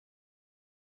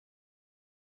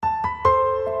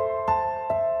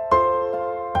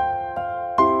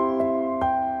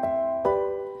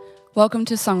Welcome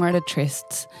to Songwriter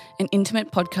Trysts, an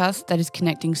intimate podcast that is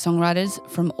connecting songwriters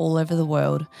from all over the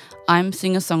world. I'm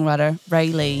singer-songwriter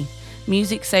Ray Lee.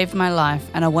 Music saved my life,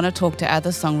 and I want to talk to other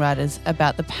songwriters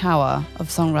about the power of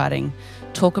songwriting,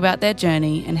 talk about their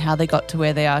journey and how they got to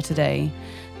where they are today.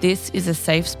 This is a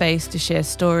safe space to share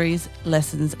stories,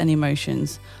 lessons and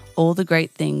emotions, all the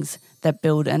great things that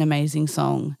build an amazing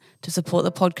song. To support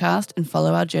the podcast and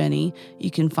follow our journey,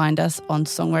 you can find us on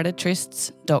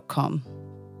songwritertrysts.com.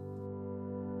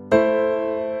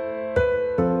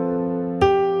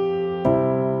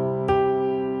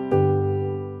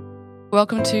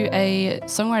 Welcome to a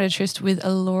Songwriter Tryst with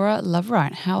Laura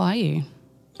Lovewright. How are you?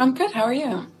 I'm good. How are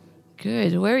you?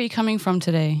 Good. Where are you coming from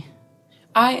today?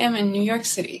 I am in New York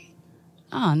City.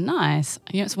 Oh, nice.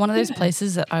 It's one of those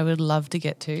places that I would love to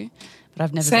get to, but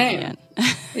I've never been yet.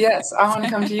 Yes, I want to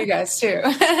come to you guys too.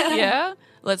 Yeah?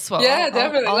 Let's swap. Yeah,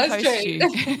 definitely. I'll Let's host trade.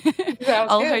 you.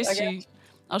 I'll host you.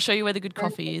 I'll show you where the good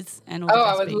coffee is and all the I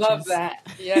best would beaches. love that.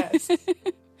 Yes.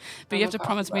 But you have to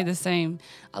promise me the same.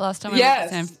 Last time I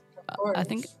went to I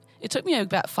think it took me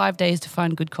about 5 days to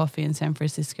find good coffee in San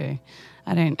Francisco.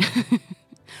 I don't.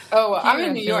 Oh, well, I'm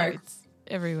in New York. It's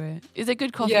everywhere. Is there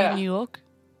good coffee in New York?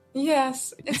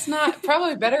 Yes. It's not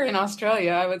probably better in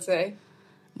Australia, I would say.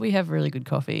 We have really good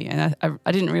coffee, and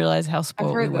I didn't realize how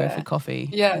spoiled we were for coffee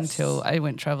until I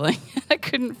went traveling. I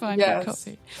couldn't find good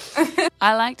coffee.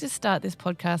 I like to start this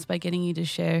podcast by getting you to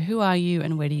share who are you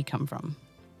and where do you come from?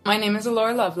 My name is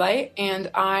Laura Lovewright, and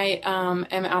I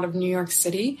am out of New York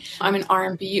City. I'm an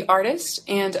R&B artist,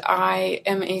 and I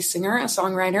am a singer, a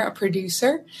songwriter, a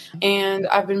producer, and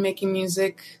I've been making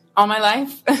music all my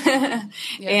life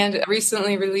and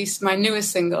recently released my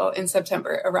newest single in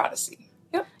September, Eroticy.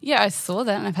 Yep. Yeah, I saw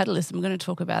that, and I've had a listen. I'm going to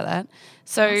talk about that.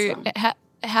 So awesome.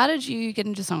 How did you get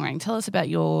into songwriting? Tell us about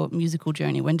your musical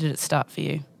journey. When did it start for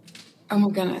you? Oh my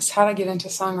goodness, how did I get into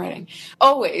songwriting?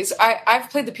 Always. I've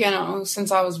played the piano since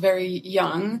I was very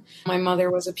young. My mother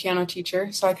was a piano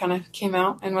teacher, so I kind of came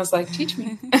out and was like, teach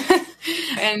me.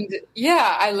 And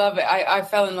yeah, I love it. I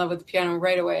fell in love with the piano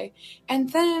right away. And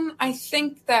then I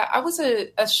think that I was a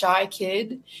shy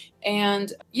kid,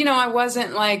 and, I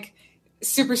wasn't like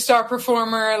superstar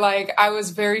performer. Like, I was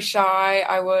very shy.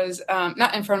 I was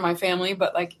not in front of my family,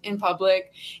 but like in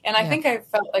public. And I think I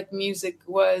felt like music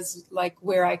was like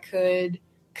where I could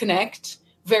connect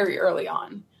very early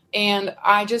on. And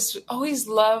I just always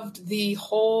loved the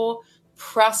whole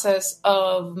process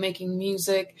of making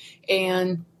music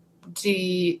and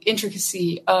the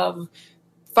intricacy of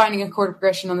finding a chord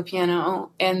progression on the piano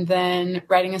and then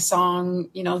writing a song,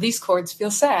 these chords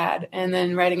feel sad, and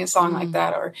then writing a song like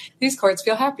that, or these chords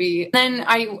feel happy. Then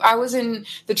I was in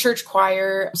the church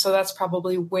choir, so that's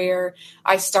probably where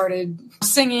I started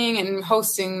singing and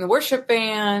hosting the worship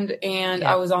band, and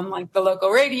I was on like the local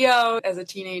radio as a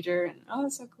teenager, and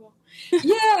that's so cool.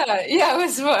 Yeah, it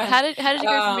was fun. How did you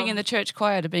go from being in the church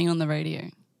choir to being on the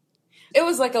radio? It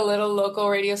was like a little local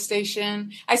radio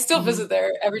station. I still visit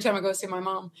there every time I go see my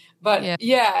mom. But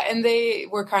and they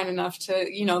were kind enough to,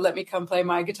 let me come play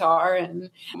my guitar, and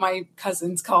my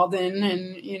cousins called in,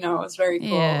 and, it was very cool.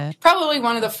 Yeah. Probably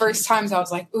one of the first times I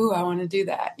was like, ooh, I want to do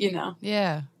that,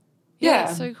 Yeah.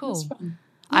 It's so cool.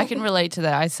 I can relate to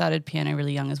that. I started piano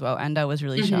really young as well, and I was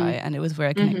really shy, and it was where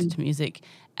I connected to music.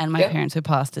 And my parents were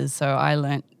pastors, so I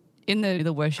learnt in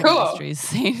the worship ministries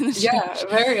scene. Yeah,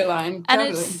 very aligned.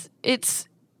 And totally.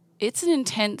 it's an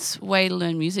intense way to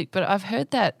learn music, but I've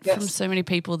heard that from so many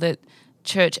people that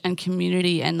church and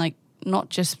community, and like not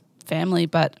just family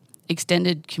but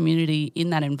extended community in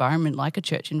that environment, like a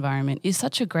church environment, is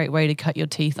such a great way to cut your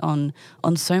teeth on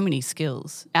so many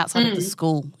skills outside of the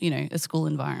school, a school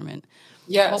environment.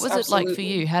 Yes, what was absolutely. it like for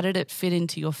you? How did it fit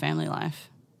into your family life?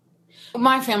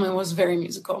 My family was very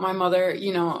musical. My mother,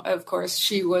 of course,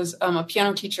 she was a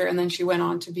piano teacher, and then she went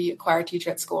on to be a choir teacher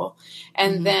at school.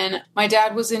 And then my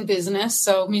dad was in business,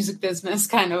 so music business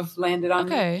kind of landed on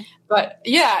me. But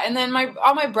and then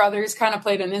all my brothers kind of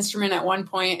played an instrument at one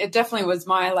point. It definitely was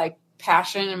my like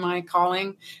passion and my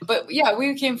calling. But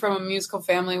we came from a musical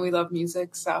family. We love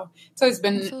music, so it's always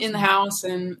been in the house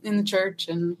and in the church,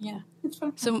 and it's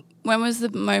fun. So when was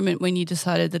the moment when you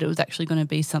decided that it was actually going to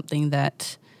be something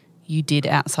that you did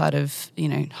outside of,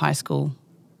 high school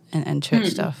and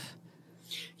church stuff?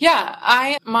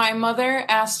 Yeah, my mother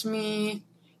asked me,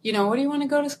 what do you want to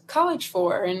go to college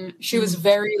for? And she was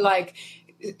very like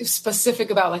specific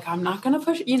about like, I'm not going to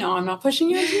push, I'm not pushing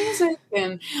you into music.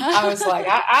 And I was like,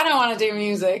 I don't want to do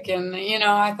music. And,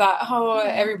 I thought,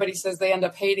 everybody says they end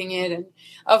up hating it. And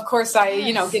of course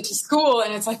I, get to school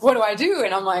and it's like, what do I do?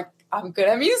 And I'm like, I'm good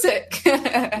at music.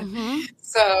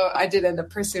 So I did end up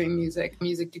pursuing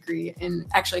music degree in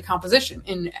actually composition,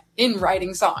 in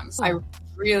writing songs. I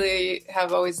really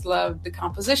have always loved the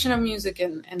composition of music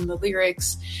and the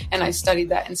lyrics, and I studied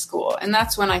that in school. And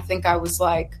that's when I think I was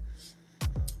like,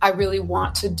 I really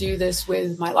want to do this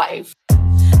with my life.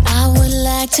 I would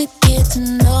like to get to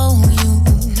know you.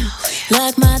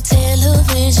 Like my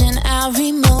television, I'll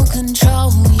remote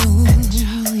control you.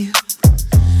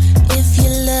 If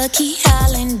you're lucky,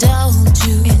 I'll indulge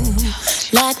you.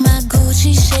 Like my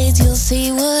Gucci shades, you'll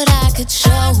see what I could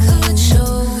show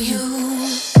you.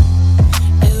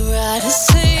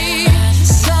 Eroticy,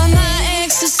 you're my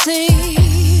ecstasy,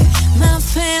 my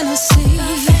fantasy.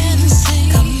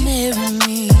 Come marry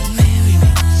me.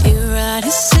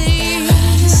 Eroticy,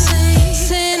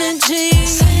 synergy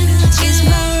is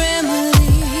my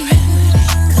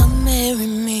remedy. Come marry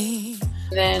me.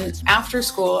 Then after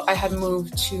school, I had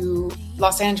moved to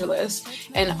Los Angeles,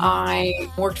 and I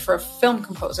worked for a film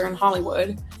composer in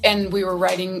Hollywood, and we were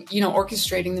writing,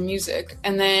 orchestrating the music.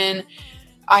 And then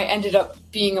I ended up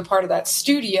being a part of that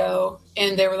studio,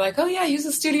 and they were like, oh yeah, use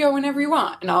the studio whenever you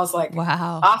want. And I was like,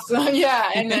 wow, awesome.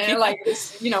 Yeah. And then like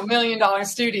this, $1 million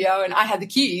studio, and I had the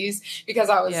keys because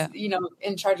I was,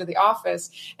 in charge of the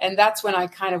office. And that's when I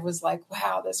kind of was like,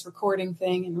 wow, this recording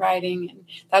thing and writing. And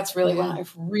that's really when I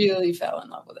really fell in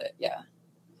love with it. Yeah.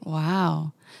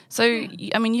 Wow. So,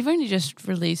 I mean, you've only just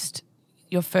released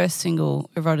your first single,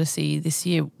 Eroticy, this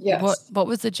year. Yes. What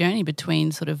was the journey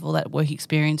between sort of all that work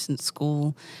experience in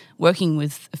school, working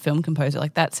with a film composer?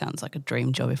 Like, that sounds like a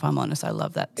dream job, if I'm honest. I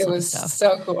love that sort of stuff. It was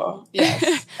so cool.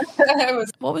 Yes.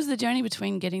 What was the journey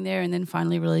between getting there and then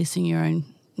finally releasing your own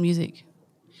music?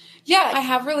 Yeah, I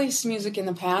have released music in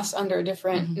the past under a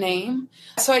different name.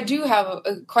 So I do have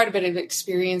quite a bit of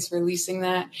experience releasing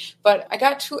that. But I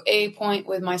got to a point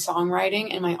with my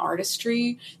songwriting and my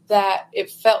artistry that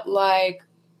it felt like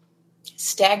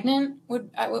stagnant,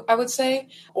 I would say,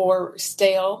 or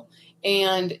stale.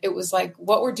 And it was like,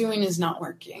 what we're doing is not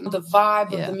working. The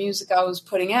vibe of the music I was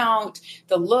putting out,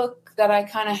 the look that I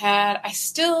kind of had, I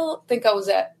still think I was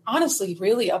at, honestly,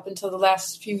 really up until the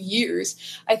last few years,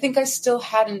 I think I still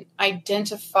hadn't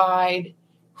identified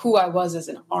who I was as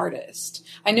an artist.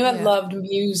 I knew I loved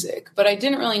music, but I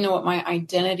didn't really know what my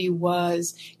identity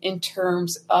was in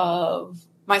terms of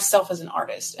myself as an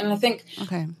artist. And I think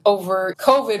over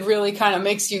COVID really kind of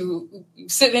makes you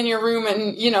sit in your room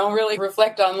and, really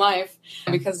reflect on life,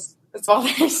 because that's all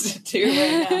there is to do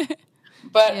right now.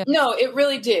 But no, it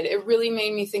really did. It really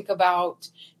made me think about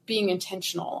being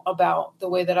intentional about the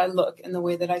way that I look and the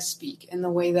way that I speak and the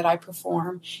way that I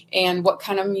perform and what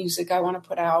kind of music I want to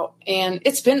put out. And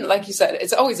it's been, like you said,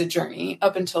 it's always a journey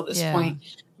up until this point.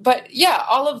 But yeah,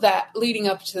 all of that leading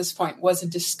up to this point was a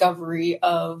discovery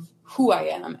of who I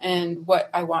am and what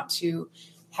I want to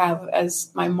have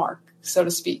as my mark, so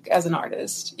to speak, as an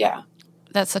artist. Yeah.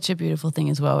 That's such a beautiful thing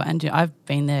as well. And I've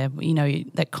been there,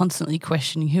 that constantly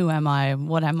questioning, who am I?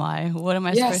 What am I? What am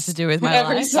I supposed to do with my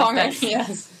Every life?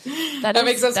 Songwriter, that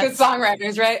makes us good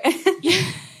songwriters, right?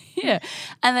 Yeah.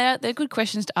 And they're good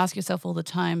questions to ask yourself all the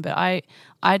time. But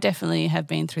I definitely have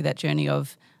been through that journey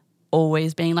of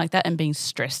always being like that and being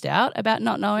stressed out about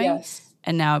not knowing. Yes.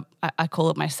 And now I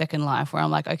call it my second life, where I'm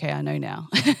like, okay, I know now.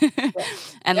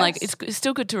 And like, it's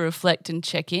still good to reflect and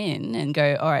check in and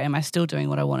go, all right, am I still doing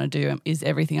what I want to do? Is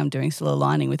everything I'm doing still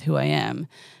aligning with who I am?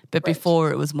 But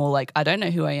before it was more like, I don't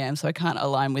know who I am, so I can't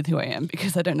align with who I am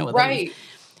because I don't know what that is.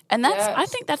 And I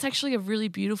think that's actually a really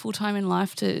beautiful time in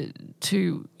life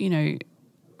to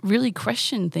really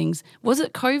question things. Was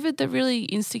it COVID that really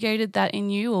instigated that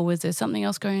in you, or was there something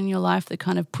else going on in your life that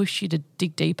kind of pushed you to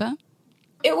dig deeper?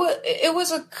 It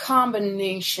was a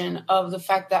combination of the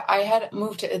fact that I had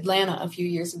moved to Atlanta a few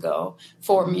years ago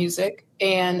for music,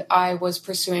 and I was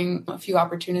pursuing a few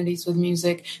opportunities with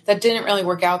music that didn't really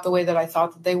work out the way that I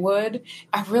thought that they would.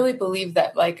 I really believe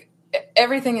that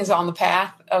everything is on the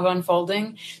path of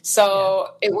unfolding.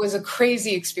 So it was a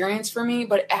crazy experience for me,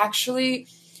 but it actually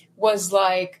was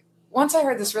like, once I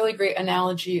heard this really great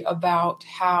analogy about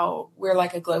how we're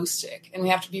like a glow stick and we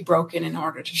have to be broken in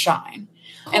order to shine.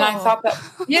 And I thought that,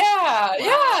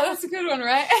 that's a good one,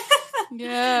 right?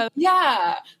 Yeah.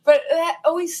 But that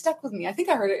always stuck with me. I think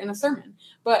I heard it in a sermon,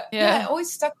 but it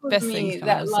always stuck with me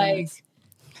that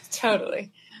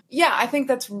totally. Yeah, I think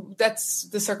that's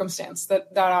the circumstance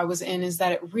that I was in, is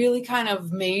that it really kind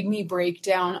of made me break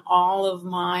down all of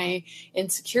my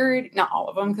insecurity, not all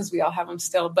of them because we all have them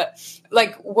still, but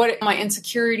like what my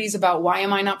insecurities about why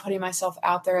am I not putting myself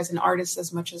out there as an artist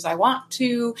as much as I want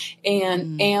to,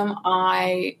 and am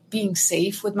I being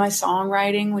safe with my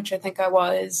songwriting, which I think I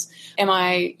was? Am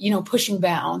I, pushing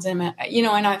bounds? Am I,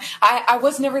 and I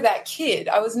was never that kid.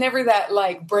 I was never that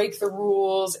like break the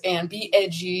rules and be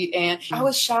edgy. And I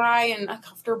was shy and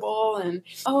uncomfortable and,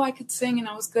 I could sing and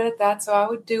I was good at that. So I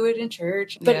would do it in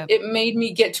church. But it made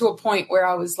me get to a point where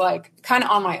I was like kind of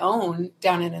on my own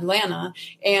down in Atlanta.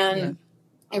 And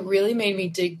it really made me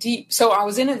dig deep. So I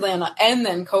was in Atlanta and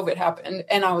then COVID happened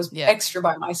and I was extra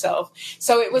by myself.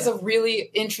 So it was a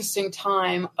really interesting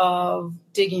time of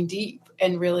digging deep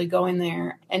and really going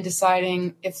there and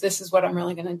deciding if this is what I'm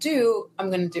really going to do, I'm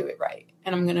going to do it right.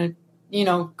 And I'm going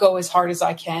to, go as hard as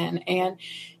I can and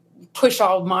push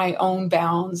all my own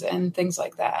bounds and things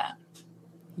like that.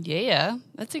 Yeah,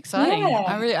 that's exciting.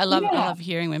 I love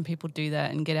hearing when people do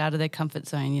that and get out of their comfort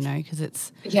zone, because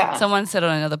it's someone said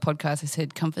on another podcast, they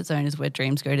said comfort zone is where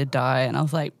dreams go to die. And I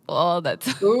was like, oh,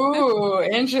 that's ooh,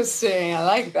 interesting. I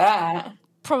like that.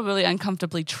 Probably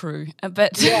uncomfortably true.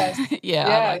 But yes.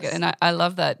 I like it. And I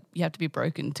love that you have to be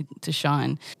broken to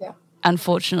shine. Yeah.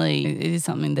 Unfortunately, it is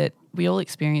something that we all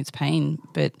experience pain,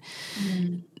 but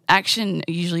action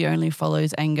usually only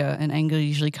follows anger, and anger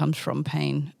usually comes from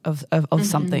pain of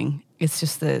something. It's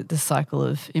just the cycle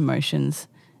of emotions,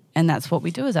 and that's what we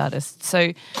do as artists.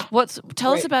 So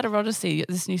tell us about Erotasy,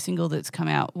 this new single that's come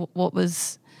out. What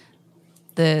was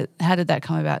how did that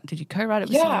come about? Did you co-write it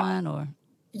with someone or?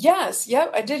 Yes.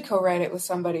 Yep. I did co-write it with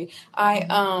somebody.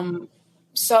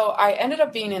 So I ended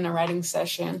up being in a writing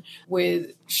session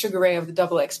with Sugar Ray of the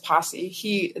Double X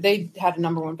Posse. They had a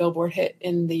 #1 Billboard hit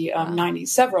in the 90s,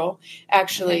 several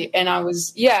actually. Okay. And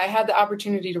I had the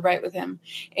opportunity to write with him.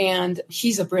 And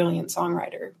he's a brilliant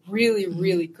songwriter, really,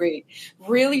 really great,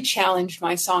 really challenged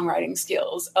my songwriting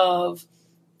skills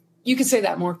you could say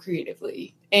that more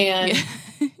creatively. And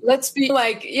let's be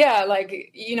hat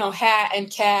and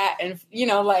cat and,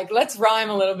 let's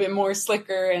rhyme a little bit more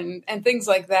slicker and things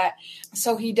like that.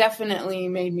 So he definitely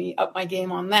made me up my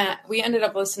game on that. We ended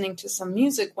up listening to some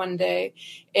music one day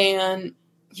and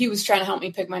he was trying to help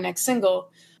me pick my next single.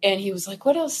 And he was like,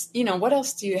 what else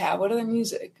do you have? What other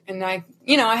music? And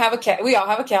we all have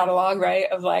a catalog, right?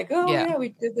 Of like, we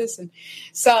did this. And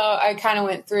so I kind of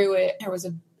went through it. There was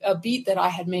a beat that I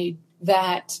had made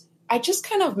that I just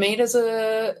kind of made as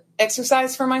a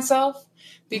exercise for myself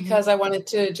because I wanted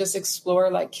to just explore,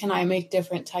 like, can I make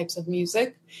different types of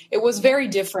music? It was very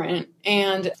different.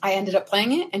 And I ended up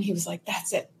playing it and he was like,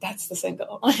 that's it. That's the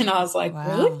single. And I was like,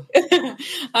 wow. Really?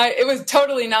 It was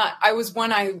totally not. I was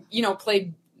when I,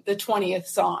 played the 20th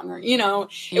song or, it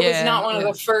was not one of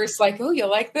the first, like, oh, you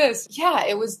like this. Yeah,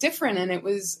 it was different. And it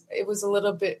was a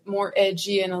little bit more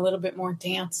edgy and a little bit more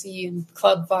dancey and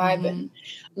club vibe and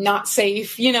not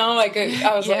safe,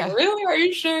 I was like, really? Are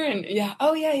you sure? And yeah.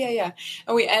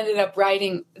 And we ended up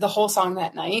writing the whole song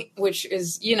that night, which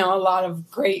is, a lot of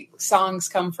great songs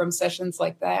come from sessions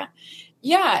like that.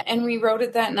 Yeah. And we wrote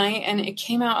it that night and it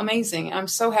came out amazing. I'm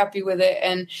so happy with it.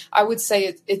 And I would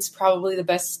say it's probably the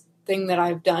best thing that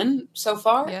I've done so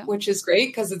far, which is great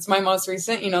because it's my most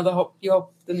recent, you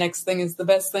hope the next thing is the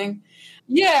best thing.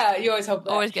 Yeah, you always hope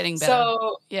that. Always getting better.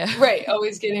 So, right,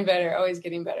 always getting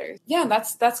better. Yeah,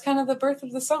 that's kind of the birth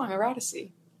of the song,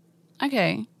 Erotasy.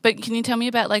 Okay, but can you tell me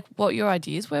about like what your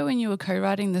ideas were when you were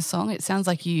co-writing the song? It sounds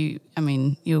like you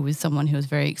were with someone who was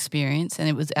very experienced and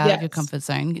it was out of your comfort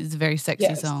zone. It's a very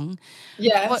sexy song.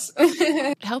 Yes.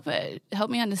 Help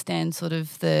me understand sort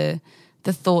of the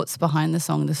thoughts behind the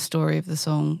song, the story of the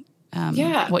song,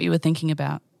 what you were thinking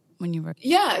about when you wrote.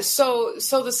 Yeah, so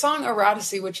the song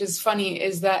Erotasy, which is funny,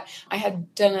 is that I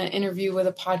had done an interview with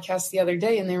a podcast the other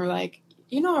day and they were like,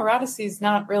 erotasy is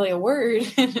not really a word.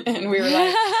 And we were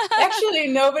like, actually,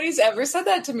 nobody's ever said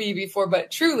that to me before.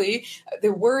 But truly,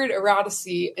 the word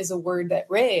erotasy is a word that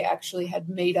Ray actually had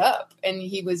made up. And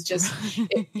he was just,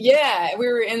 we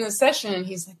were in the session and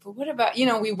he's like, but what about,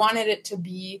 we wanted it to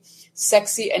be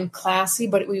sexy and classy,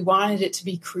 but we wanted it to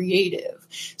be creative.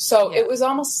 So it was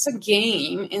almost a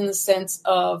game in the sense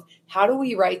of how do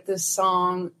we write this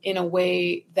song in a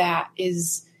way that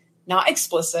is not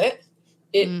explicit.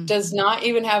 It does not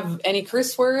even have any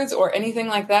curse words or anything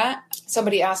like that.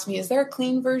 Somebody asked me, is there a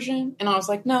clean version? And I was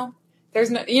like, no, there's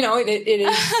no, it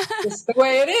is just the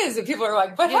way it is. And people are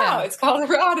like, but how? It's called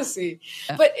Erotasy.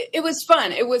 Yeah. But it was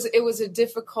fun. It was a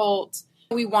difficult,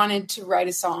 we wanted to write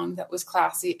a song that was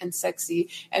classy and sexy.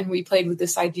 And we played with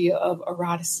this idea of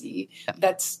erotasy. Yeah.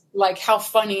 That's like how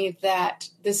funny that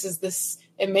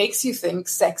it makes you think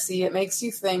sexy. It makes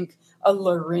you think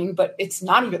alluring, but it's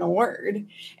not even a word.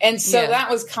 And so that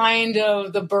was kind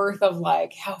of the birth of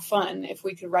like, how fun if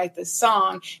we could write this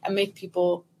song and make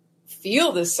people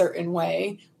feel this certain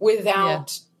way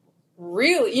without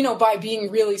really, by being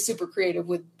really super creative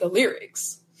with the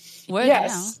lyrics. Word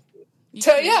yes.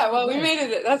 So yeah, well, we made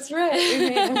it. That's right. We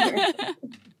made it.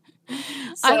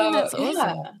 So, I think that's awesome.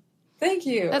 Yeah. Thank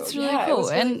you. That's really cool. cool. It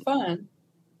was really fun.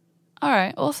 All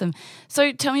right, awesome.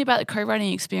 So tell me about the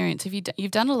co-writing experience.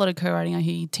 You've done a lot of co-writing. I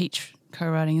hear you teach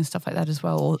co-writing and stuff like that as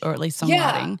well, or at least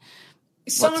songwriting.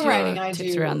 Yeah. Songwriting, What's your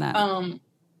tips I do. around that?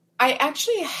 I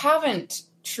actually haven't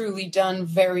truly done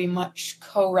very much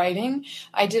co-writing.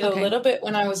 I did a little bit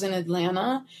when I was in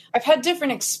Atlanta. I've had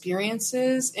different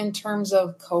experiences in terms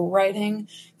of co-writing.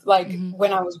 Like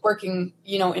when I was working,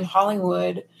 in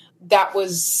Hollywood, that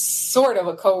was sort of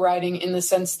a co-writing in the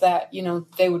sense that,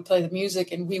 they would play the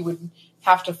music and we would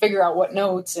have to figure out what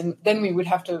notes, and then we would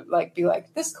have to be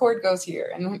like, this chord goes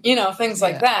here, and things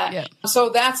like that. Yeah. So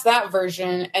that's that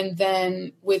version. And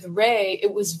then with Ray,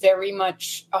 it was very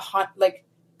much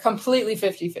completely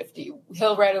 50-50.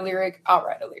 He'll write a lyric, I'll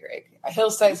write a lyric. He'll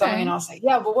say something and I'll say,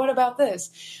 yeah, but what about this?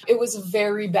 It was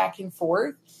very back and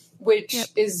forth, which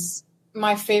is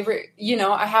my favorite.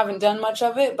 I haven't done much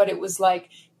of it, but it was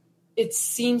it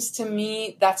seems to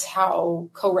me that's how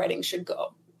co-writing should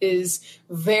go, is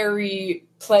very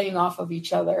playing off of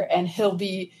each other, and he'll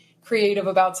be creative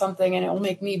about something and it will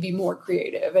make me be more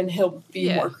creative, and he'll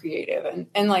be more creative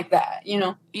and like that, You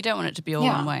don't want it to be all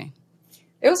one way.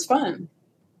 It was fun.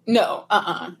 No,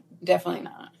 definitely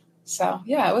not. So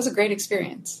yeah, it was a great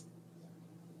experience.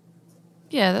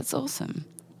 Yeah, that's awesome.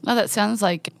 No, that sounds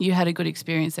like you had a good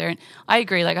experience there. And I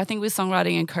agree. I think with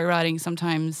songwriting and co-writing,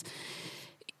 sometimes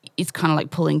it's kind of like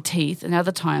pulling teeth, and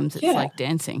other times it's like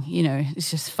dancing.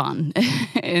 It's just fun,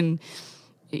 and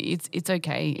it's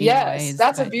okay. Yes,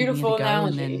 that's a beautiful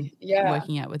analogy. And then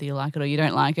working out whether you like it or you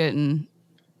don't like it, and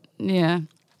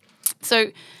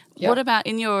So, what about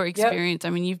in your experience? I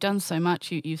mean, you've done so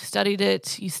much. You've studied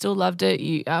it. You still loved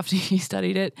it. After you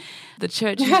studied it, the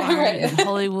church environment in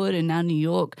Hollywood and now New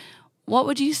York. What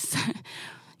would you say?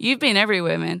 You've been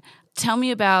everywhere, man. Tell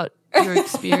me about your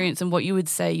experience and what you would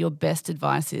say your best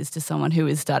advice is to someone who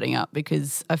is starting up,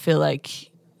 because I feel like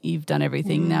you've done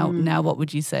everything. Now what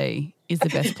would you say is the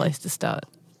best place to start?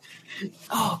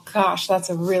 Oh gosh, that's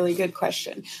a really good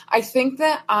question. I think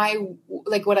that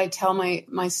what I tell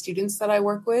my students that I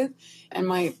work with and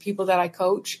my people that I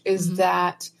coach is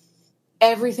that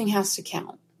everything has to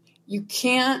count. You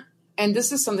can't, and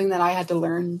this is something that I had to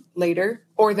learn later,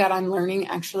 or that I'm learning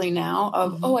actually now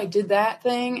of, I did that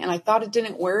thing and I thought it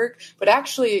didn't work, but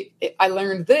actually I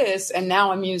learned this and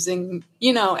now I'm using,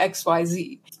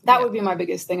 XYZ. That would be my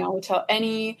biggest thing I would tell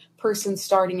any person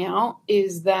starting out,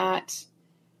 is that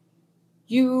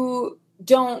you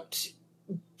don't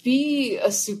be a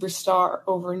superstar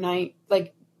overnight.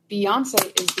 Like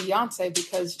Beyonce is Beyonce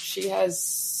because she has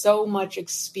so much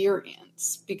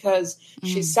experience, because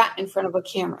she's sat in front of a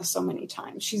camera so many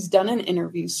times. She's done an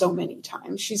interview so many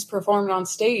times. She's performed on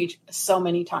stage so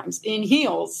many times, in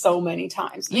heels so many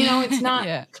times. It's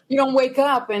not, you don't wake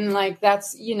up and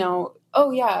that's,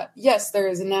 yes, there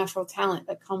is a natural talent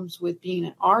that comes with being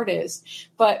an artist,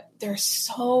 but there's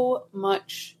so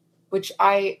much, which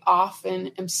I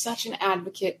often am such an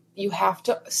advocate, you have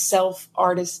to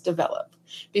self-artist develop,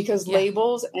 because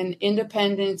labels and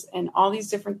independence and all these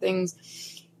different things,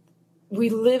 we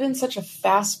live in such a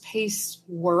fast-paced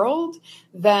world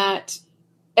that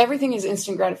everything is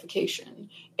instant gratification.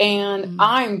 And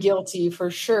I'm guilty for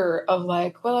sure of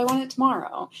I want it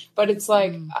tomorrow. But it's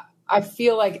I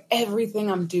feel like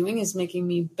everything I'm doing is making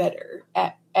me better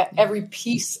at every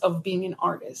piece of being an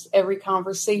artist, every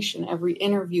conversation, every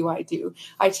interview I do.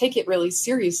 I take it really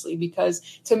seriously, because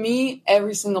to me,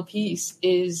 every single piece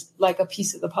is like a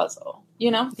piece of the puzzle,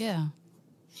 Yeah,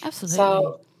 absolutely.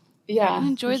 So, yeah,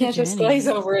 enjoy you can't the just journey. glaze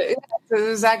over it.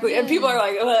 Exactly. And people are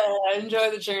like,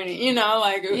 enjoy the journey,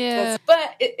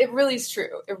 but it really is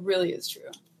true. It really is true.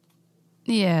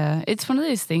 Yeah, it's one of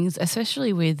those things,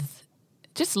 especially with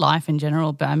just life in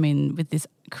general, but I mean with this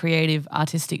creative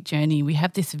artistic journey, we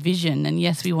have this vision, and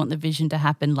yes, we want the vision to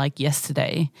happen like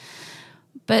yesterday,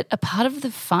 but a part of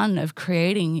the fun of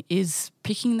creating is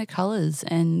picking the colours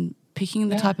and picking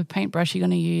the type of paintbrush you're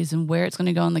going to use and where it's going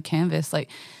to go on the canvas.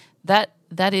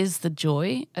 That is the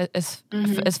joy as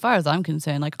far as I'm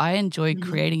concerned. I enjoy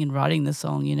creating and writing the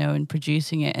song, and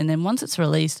producing it, and then once it's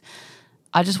released,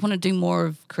 I just want to do more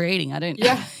of creating. I don't.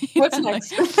 Yeah. What's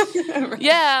next?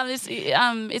 Yeah.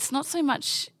 It's not so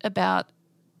much about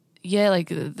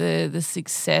the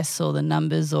success or the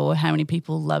numbers or how many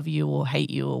people love you or hate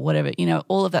you or whatever.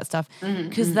 All of that stuff,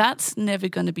 because that's never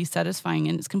going to be satisfying,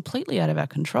 and it's completely out of our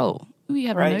control. We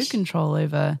have no control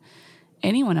over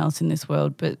anyone else in this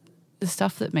world. But the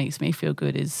stuff that makes me feel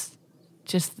good is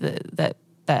just that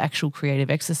actual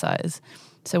creative exercise.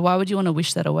 So why would you want to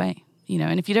wish that away? You know,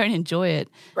 and if you don't enjoy it,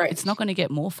 it's not going to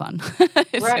get more fun.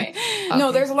 Right.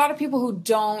 No, there's a lot of people who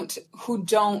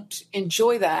don't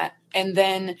enjoy that, and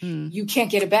then you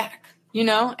can't get it back, you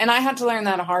know? And I had to learn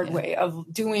that a hard way of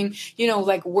doing, you know,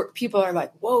 like people are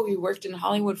like, whoa, you worked in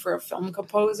Hollywood for a film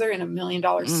composer in $1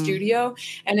 million studio.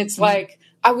 And it's like,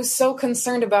 I was so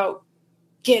concerned about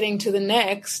getting to the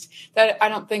next that I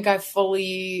don't think I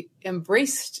fully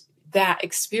embraced that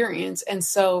experience. And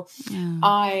so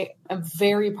I am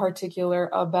very particular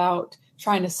about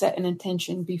trying to set an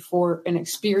intention before an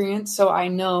experience. So I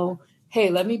know,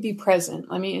 hey, let me be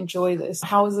present. Let me enjoy this.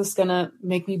 How is this going to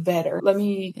make me better? Let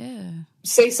me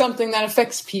say something that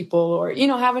affects people, or, you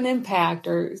know, have an impact,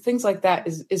 or things like that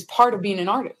is part of being an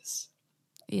artist.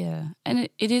 Yeah. And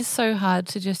it is so hard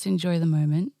to just enjoy the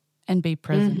moment and be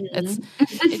present.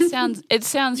 It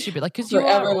sounds stupid, like, because you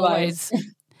are always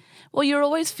well, you're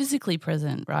always physically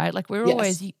present, right? Like, we're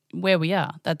always where we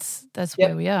are. That's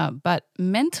where we are. But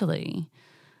mentally,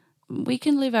 we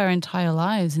can live our entire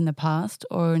lives in the past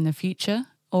or in the future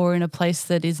or in a place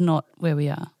that is not where we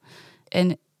are.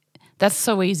 And that's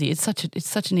so easy. It's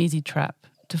such an easy trap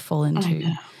to fall into.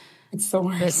 It's the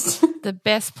worst. But the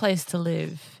best place to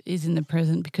live is in the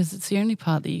present, because it's the only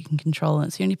part that you can control, and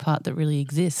it's the only part that really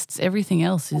exists. Everything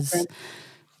else is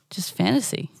just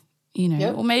fantasy, you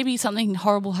know. Or maybe something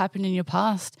horrible happened in your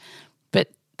past, but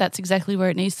that's exactly where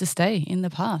it needs to stay, in the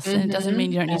past. And it doesn't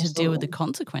mean you don't need to deal with the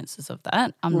consequences of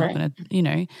that. I'm not going to, you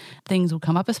know, things will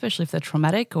come up, especially if they're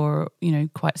traumatic or, you know,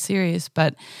 quite serious,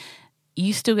 but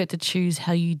you still get to choose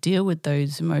how you deal with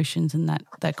those emotions and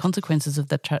that consequences of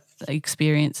that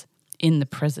experience in the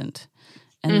present.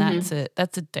 And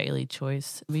that's a daily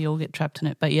choice. We all get trapped in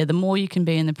it. But, yeah, the more you can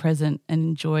be in the present and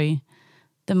enjoy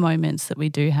the moments that we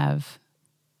do have,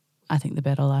 I think the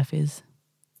better life is.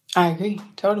 I agree.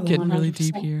 Totally. Getting 100%. really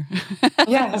deep here.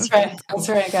 Yeah, that's right. That's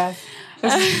right, guys.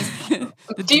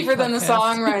 Deeper than the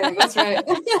songwriting. That's right.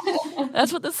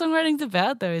 That's what the songwriting's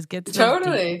about, though, is get to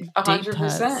totally 100%.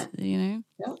 Parts, you know?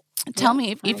 Yep. Tell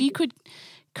me, if you could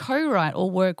co-write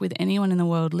or work with anyone in the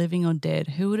world, living or dead,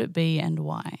 who would it be and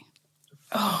why?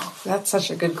 Oh, that's such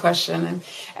a good question.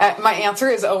 And my answer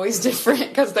is always different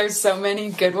because there's so many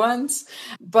good ones.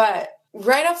 But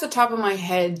right off the top of my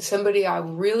head, somebody I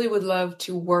really would love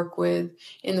to work with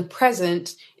in the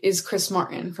present is Chris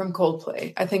Martin from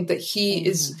Coldplay. I think that he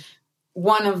is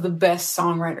one of the best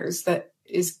songwriters that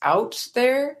is out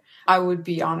there. I would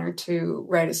be honored to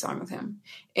write a song with him.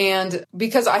 And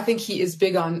because I think he is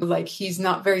big on, like, he's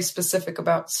not very specific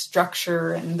about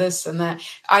structure and this and that.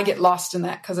 I get lost in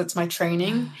that because it's my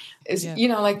training. You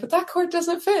know, like, but that chord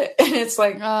doesn't fit. And it's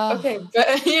like, okay,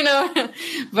 but, you know,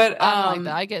 but I'm like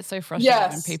that. I get so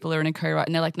frustrated when people are in a co-write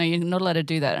and they're like, no, you're not allowed to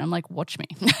do that. And I'm like, watch me.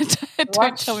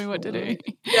 Don't tell me what to do.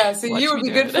 Yeah, so you would be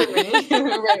good for me.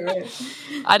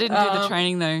 right. I didn't do the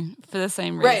training, though, for the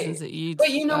same reasons that you did.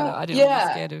 But, you know, I didn't want to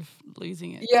be scared of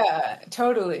losing it. Yeah,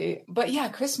 totally. But, yeah,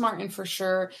 Chris Martin for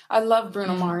sure. I love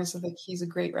Bruno Mars. I think he's a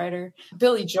great writer.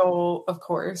 Billy Joel, of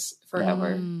course,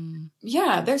 forever.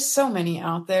 Yeah, there's so many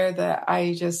out there that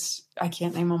I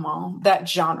can't name them all. That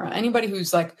genre. Anybody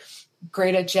who's like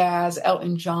great at jazz,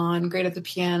 Elton John, great at the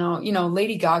piano. You know,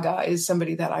 Lady Gaga is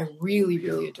somebody that I really,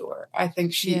 really adore. I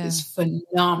think she is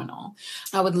phenomenal.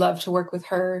 I would love to work with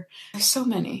her. There's so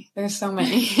many.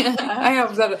 I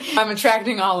hope that I'm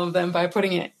attracting all of them by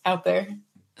putting it out there.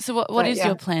 So what is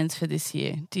your plans for this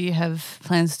year? Do you have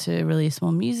plans to release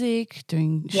more music,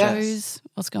 doing shows?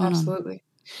 What's going on? Absolutely.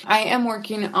 I am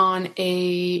working on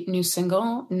a new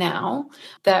single now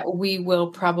that we will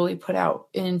probably put out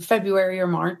in February or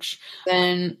March.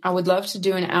 Then I would love to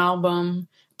do an album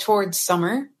towards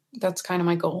summer. That's kind of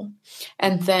my goal.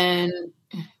 And then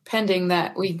pending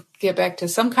that we get back to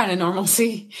some kind of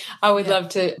normalcy, I would love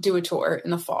to do a tour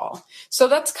in the fall. So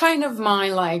that's kind of my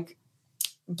like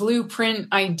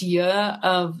blueprint idea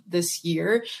of this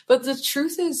year. But the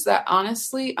truth is that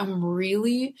honestly, I'm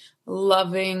really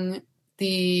loving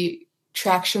the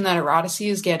traction that Erotasy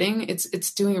is getting.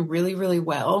 It's doing really, really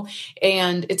well.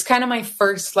 And it's kind of my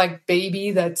first like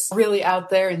baby that's really out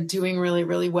there and doing really,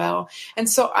 really well. And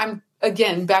so I'm,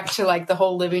 again, back to like the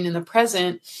whole living in the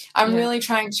present. I'm really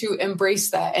trying to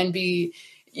embrace that and be,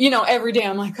 you know, every day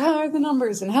I'm like, how are the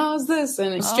numbers and how's this?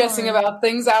 And stressing about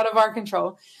things out of our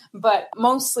control. But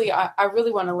mostly I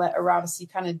really want to let Erotasy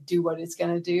kind of do what it's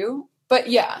going to do. But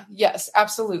yes,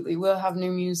 absolutely. We'll have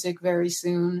new music very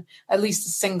soon, at least a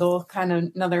single, kind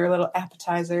of another little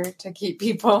appetizer to keep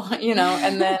people, you know,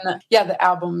 and then, the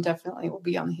album definitely will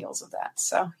be on the heels of that.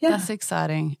 So, That's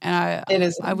exciting. And it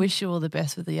is. I wish you all the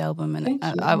best with the album. And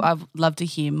I'd love to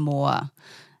hear more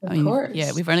Of course.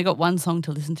 Yeah, we've only got one song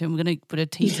to listen to, and we're going to put a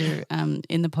teaser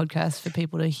in the podcast for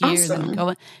people to hear. Awesome. And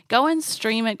then go and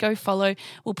stream it, go follow.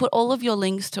 We'll put all of your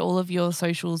links to all of your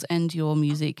socials and your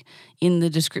music in the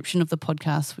description of the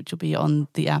podcast, which will be on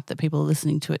the app that people are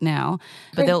listening to it now.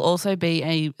 But Great. there'll also be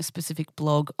a specific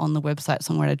blog on the website,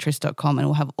 songwritertrist.com, and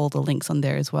we'll have all the links on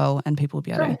there as well, and people will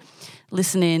be able to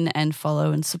listen in and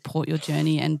follow and support your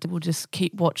journey, and we'll just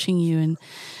keep watching you and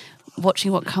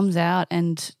watching what comes out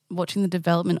and watching the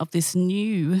development of this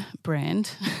new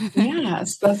brand.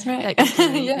 Yes, that's right.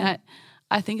 Yeah.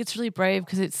 I think it's really brave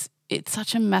because it's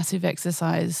such a massive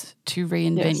exercise to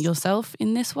reinvent yourself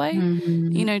in this way,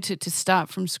 you know, to start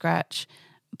from scratch.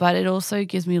 But it also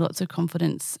gives me lots of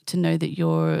confidence to know that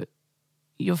you're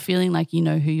feeling like you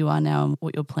know who you are now and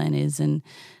what your plan is. And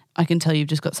I can tell you've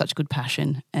just got such good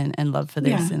passion and love for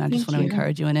this, and I just want to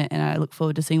encourage you in it, and I look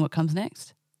forward to seeing what comes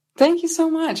next. Thank you so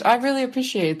much. I really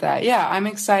appreciate that. Yeah, I'm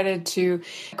excited to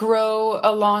grow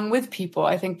along with people.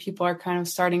 I think people are kind of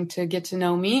starting to get to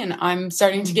know me, and I'm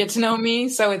starting to get to know me.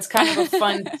 So it's kind of a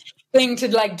fun thing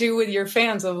to like do with your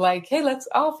fans of like, hey, let's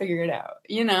all figure it out,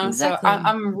 you know? Exactly. So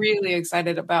I'm really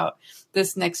excited about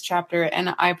this next chapter,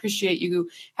 and I appreciate you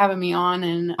having me on.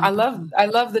 And I love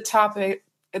the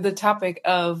topic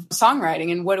of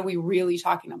songwriting and what are we really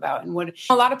talking about, and what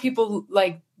a lot of people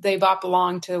like they bop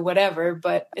along to whatever,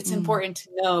 but it's important to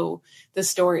know the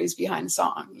stories behind a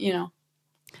song, you know.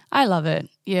 I love it.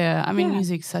 Yeah. I mean,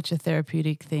 music's such a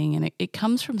therapeutic thing, and it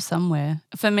comes from somewhere.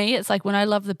 For me, it's like when I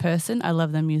love the person, I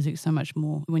love their music so much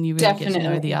more when you really get to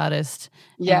know the artist.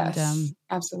 Yes, and,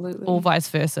 absolutely. Or vice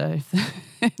versa.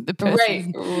 If the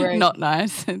person not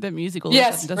nice, the music all of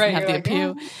a sudden doesn't have the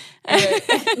appeal.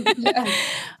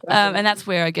 And that's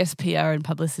where I guess PR and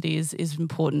publicity is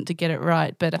important to get it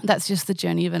right. But that's just the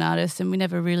journey of an artist, and we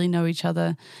never really know each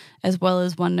other as well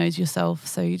as one knows yourself.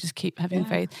 So you just keep having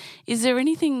faith. Is there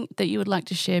anything that you would like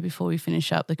to share before we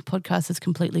finish up? The podcast is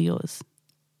completely yours.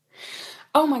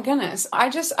 Oh my goodness. I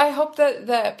hope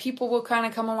that people will kind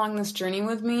of come along this journey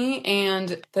with me,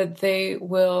 and that they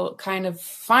will kind of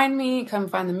find me, come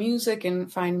find the music and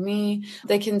find me.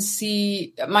 They can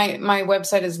see my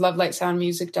website is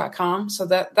lovelightsoundmusic.com. So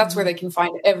that's where they can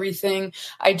find everything.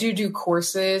 I do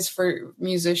courses for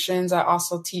musicians. I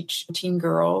also teach teen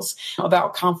girls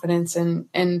about confidence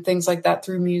and things like that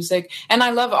through music. And I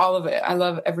love all of it. I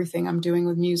love everything I'm doing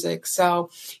with music.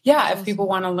 So yeah, if people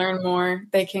want to learn more,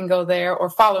 they can go there or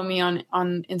follow me on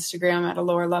Instagram at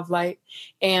Alora Lovelight.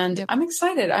 And I'm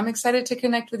excited. I'm excited to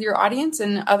connect with your audience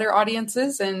and other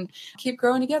audiences and keep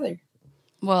growing together.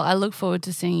 Well, I look forward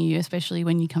to seeing you, especially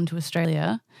when you come to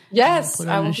Australia. Yes, put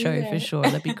on a show for sure.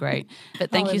 That'd be great.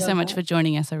 But thank you so much for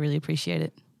joining us. I really appreciate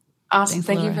it. Awesome. Thanks,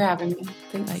 Thank Laura. you for having me.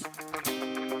 Thanks. Bye.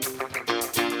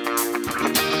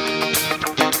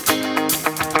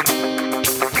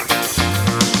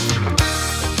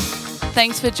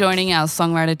 Thanks for joining our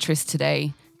Songwriter Tryst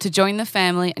today. To join the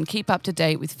family and keep up to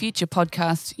date with future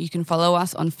podcasts, you can follow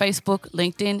us on Facebook,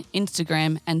 LinkedIn,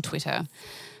 Instagram, and Twitter.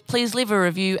 Please leave a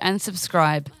review and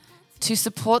subscribe. To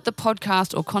support the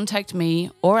podcast or contact me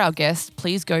or our guests,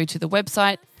 please go to the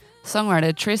website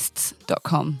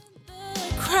songwritertrysts.com.